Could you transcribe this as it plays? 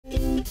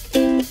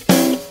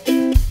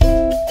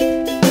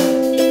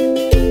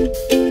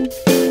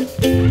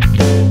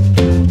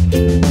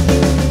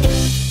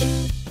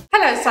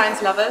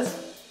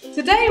lovers!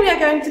 Today we are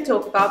going to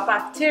talk about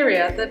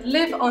bacteria that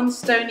live on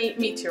stony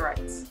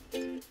meteorites.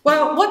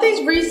 Well, what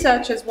these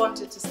researchers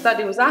wanted to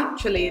study was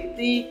actually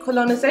the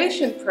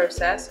colonization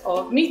process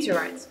of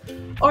meteorites,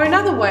 or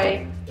another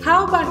way,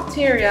 how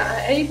bacteria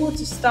are able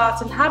to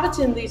start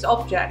inhabiting these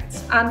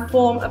objects and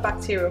form a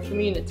bacterial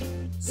community.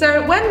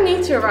 So when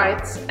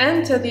meteorites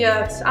enter the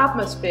Earth's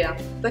atmosphere,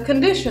 the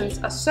conditions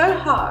are so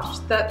harsh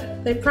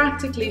that they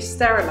practically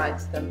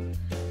sterilize them.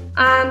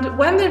 And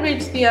when they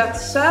reach the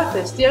Earth's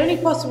surface, the only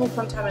possible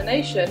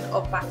contamination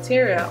of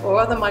bacteria or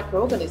other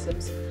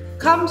microorganisms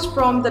comes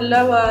from the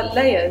lower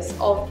layers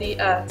of the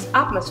Earth's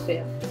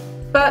atmosphere.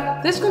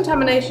 But this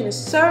contamination is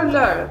so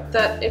low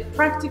that it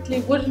practically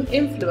wouldn't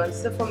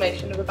influence the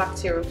formation of a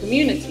bacterial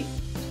community.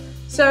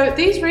 So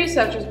these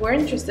researchers were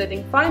interested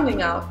in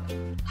finding out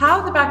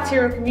how the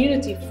bacterial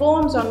community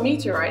forms on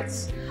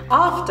meteorites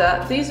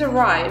after these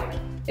arrive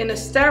in a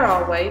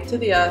sterile way to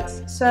the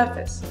Earth's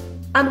surface.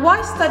 And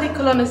why study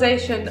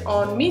colonization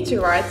on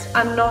meteorites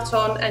and not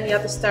on any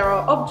other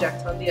sterile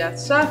object on the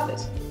Earth's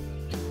surface?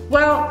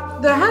 Well,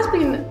 there has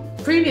been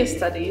previous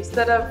studies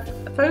that have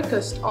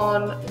focused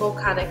on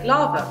volcanic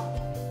lava.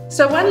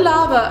 So when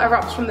lava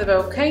erupts from the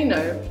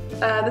volcano,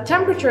 the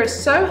temperature is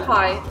so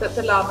high that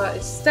the lava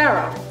is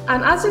sterile.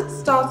 And as it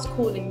starts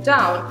cooling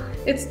down,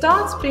 it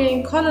starts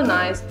being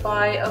colonized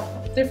by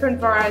a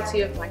different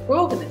variety of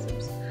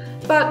microorganisms.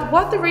 But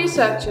what the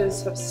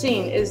researchers have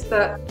seen is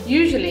that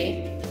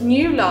usually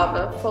new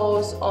lava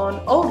falls on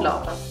old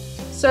lava.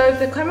 So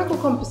the chemical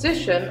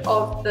composition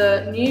of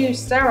the new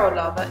sterile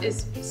lava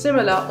is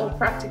similar or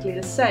practically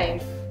the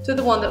same to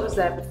the one that was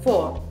there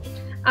before.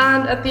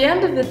 And at the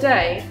end of the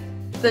day,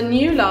 the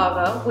new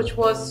lava, which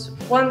was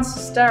once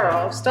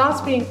sterile, starts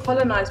being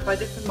colonized by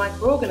different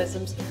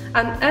microorganisms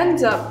and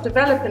ends up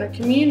developing a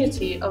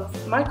community of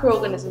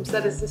microorganisms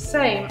that is the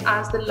same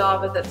as the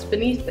lava that's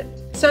beneath it.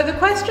 So the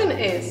question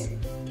is,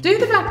 do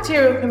the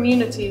bacterial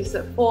communities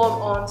that form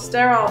on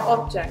sterile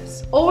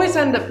objects always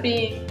end up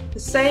being the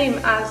same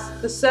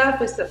as the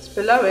surface that's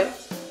below it?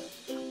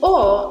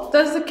 Or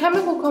does the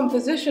chemical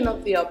composition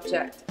of the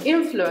object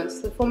influence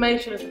the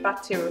formation of the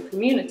bacterial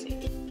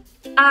community?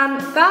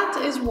 And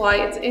that is why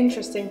it's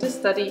interesting to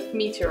study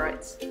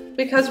meteorites,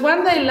 because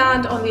when they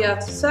land on the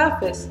Earth's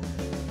surface,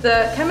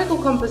 the chemical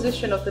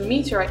composition of the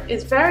meteorite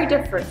is very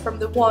different from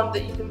the one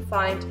that you can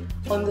find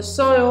on the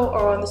soil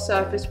or on the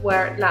surface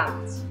where it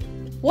lands.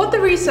 What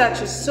the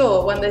researchers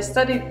saw when they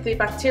studied the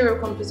bacterial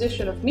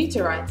composition of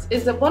meteorites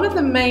is that one of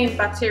the main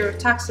bacterial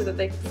taxa that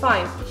they could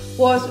find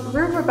was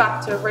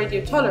Rubobacter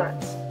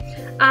radiotolerans.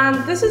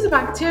 And this is a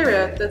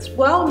bacteria that's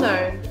well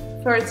known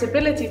for its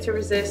ability to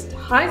resist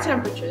high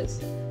temperatures,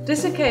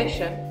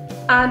 desiccation,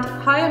 and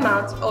high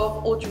amounts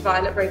of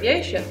ultraviolet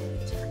radiation.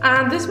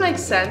 And this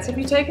makes sense if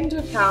you take into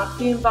account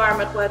the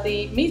environment where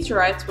the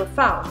meteorites were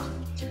found.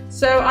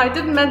 So I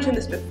didn't mention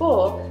this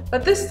before,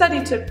 but this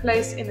study took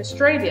place in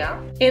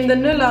Australia in the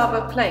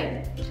Nullarbor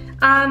Plain.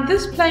 And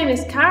this plain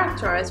is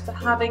characterized for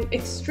having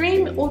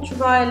extreme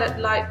ultraviolet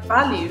light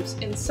values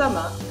in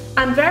summer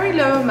and very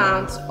low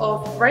amounts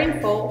of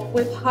rainfall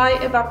with high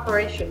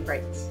evaporation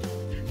rates.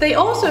 They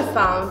also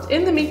found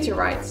in the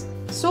meteorites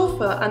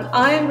sulfur and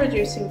iron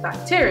reducing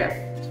bacteria.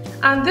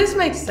 And this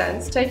makes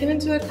sense taking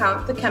into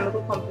account the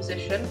chemical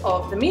composition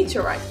of the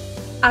meteorite,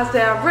 as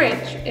they are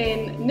rich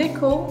in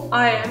nickel,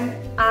 iron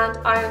and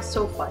iron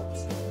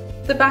sulfides.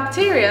 The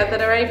bacteria that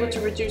are able to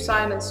reduce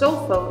iron and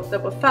sulfur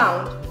that were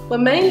found were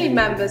mainly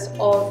members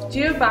of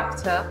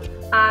Geobacter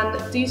and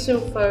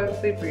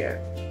Desulfovibrio.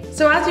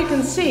 So as you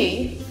can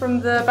see, from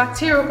the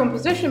bacterial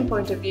composition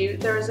point of view,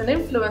 there is an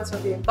influence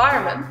on the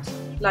environment,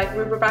 like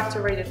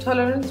Rubobacter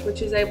radiotolerans,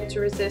 which is able to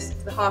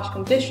resist the harsh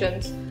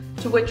conditions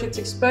to which it's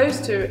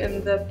exposed to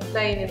in the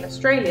plain in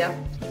Australia.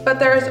 But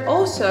there is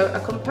also a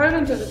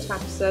component of the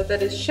taxa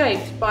that is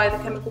shaped by the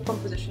chemical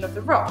composition of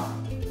the rock.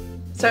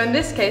 So in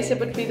this case, it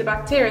would be the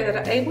bacteria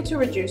that are able to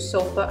reduce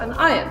sulfur and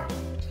iron.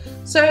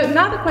 So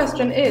now the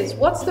question is,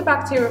 what's the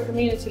bacterial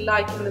community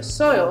like in the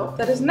soil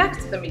that is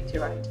next to the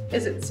meteorite?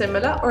 Is it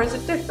similar or is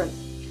it different?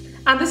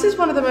 And this is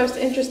one of the most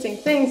interesting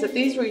things that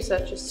these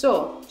researchers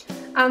saw.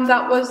 And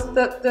that was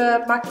that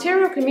the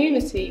bacterial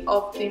community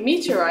of the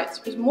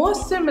meteorites was more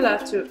similar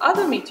to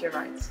other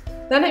meteorites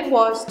than it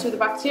was to the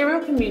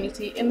bacterial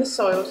community in the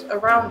soils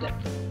around it.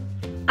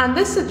 And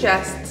this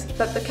suggests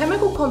that the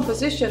chemical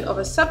composition of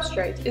a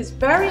substrate is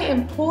very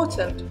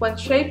important when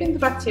shaping the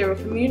bacterial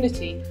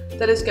community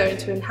that is going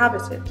to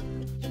inhabit it.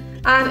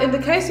 And in the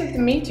case of the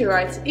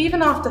meteorites,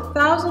 even after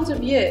thousands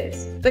of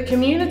years, the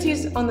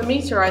communities on the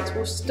meteorites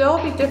will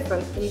still be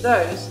different from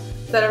those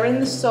that are in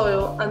the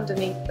soil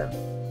underneath them.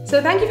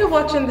 So thank you for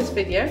watching this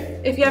video.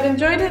 If you have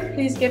enjoyed it,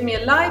 please give me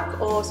a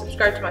like or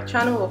subscribe to my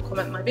channel or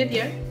comment my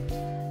video.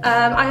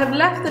 I have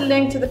left the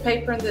link to the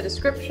paper in the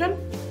description,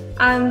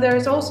 and there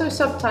is also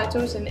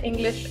subtitles in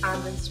English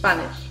and in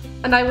Spanish.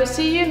 And I will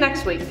see you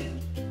next week.